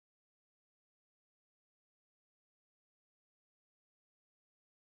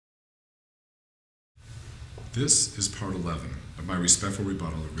This is part 11 of my respectful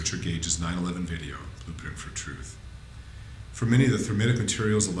rebuttal of Richard Gage's 9/11 video, Blueprint for Truth. For many, the thermitic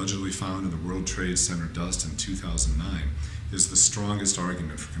materials allegedly found in the World Trade Center dust in 2009 is the strongest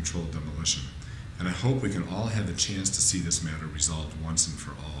argument for controlled demolition, and I hope we can all have a chance to see this matter resolved once and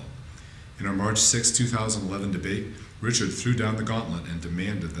for all. In our March 6, 2011 debate, Richard threw down the gauntlet and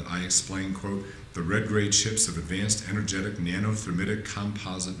demanded that I explain, quote, the red-gray chips of advanced energetic nanothermitic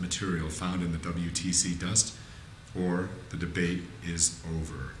composite material found in the WTC dust, or the debate is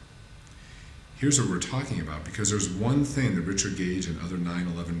over. Here's what we're talking about, because there's one thing that Richard Gage and other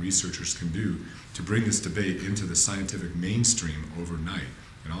 9/11 researchers can do to bring this debate into the scientific mainstream overnight,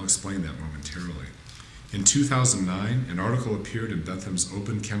 and I'll explain that momentarily. In 2009, an article appeared in Bentham's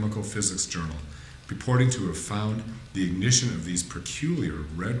Open Chemical Physics Journal, purporting to have found the ignition of these peculiar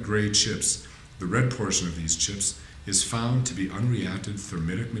red-gray chips. The red portion of these chips is found to be unreacted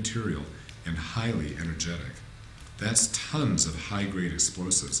thermitic material and highly energetic. That's tons of high-grade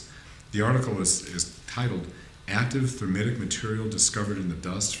explosives. The article is titled, Active Thermitic Material Discovered in the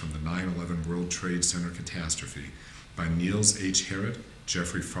Dust from the 9/11 World Trade Center Catastrophe by Niels H. Harrit,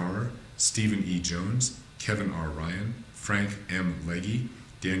 Jeffrey Farrar, Stephen E. Jones, Kevin R. Ryan, Frank M. Legge,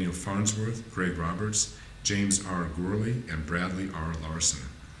 Daniel Farnsworth, Greg Roberts, James R. Gourley, and Bradley R. Larson.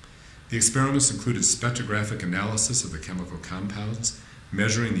 The experiments included spectrographic analysis of the chemical compounds,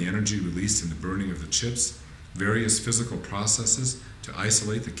 measuring the energy released in the burning of the chips, various physical processes to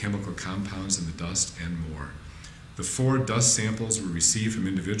isolate the chemical compounds in the dust, and more. The 4 dust samples were received from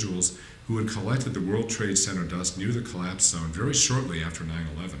individuals who had collected the World Trade Center dust near the collapse zone very shortly after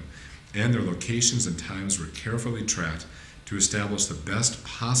 9/11, and their locations and times were carefully tracked to establish the best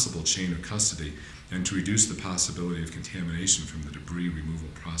possible chain of custody and to reduce the possibility of contamination from the debris removal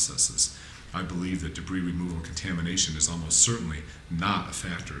processes. I believe that debris removal contamination is almost certainly not a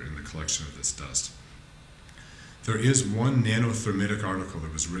factor in the collection of this dust. There is one nanothermitic article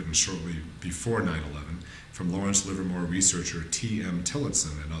that was written shortly before 9/11 from Lawrence Livermore researcher T.M.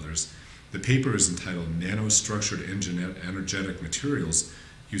 Tillotson and others. The paper is entitled Nanostructured Energetic Materials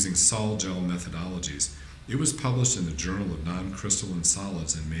Using Sol Gel Methodologies. It was published in the Journal of Non-Crystalline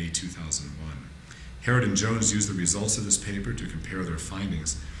Solids in May 2001. Harrit and Jones used the results of this paper to compare their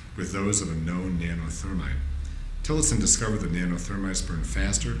findings with those of a known nanothermite. Tillotson discovered that nanothermites burn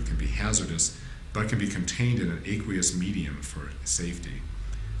faster, can be hazardous, but can be contained in an aqueous medium for safety.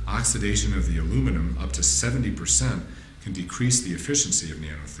 Oxidation of the aluminum up to 70% can decrease the efficiency of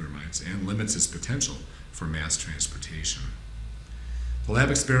nanothermites and limits its potential for mass transportation. The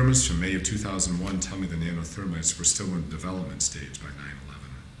lab experiments from May of 2001 tell me the nanothermites were still in the development stage by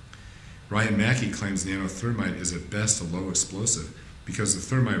 9/11. Ryan Mackey claims nanothermite is at best a low explosive because the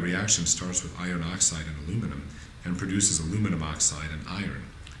thermite reaction starts with iron oxide and aluminum and produces aluminum oxide and iron.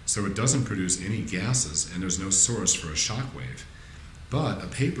 So it doesn't produce any gases and there's no source for a shock wave. But a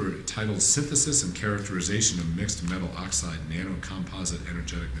paper titled Synthesis and Characterization of Mixed Metal Oxide Nanocomposite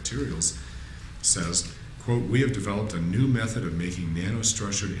Energetic Materials says, quote, we have developed a new method of making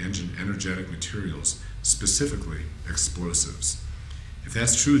nanostructured energetic materials, specifically explosives. If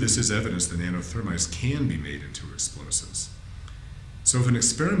that's true, this is evidence that nanothermites can be made into explosives. So if an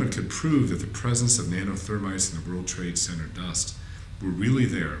experiment could prove that the presence of nanothermites in the World Trade Center dust were really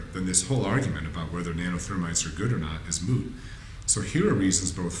there, then this whole argument about whether nanothermites are good or not is moot. So here are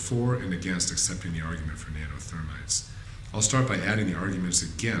reasons both for and against accepting the argument for nanothermites. I'll start by adding the arguments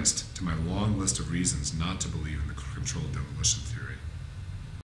against to my long list of reasons not to believe in the controlled demolition theory.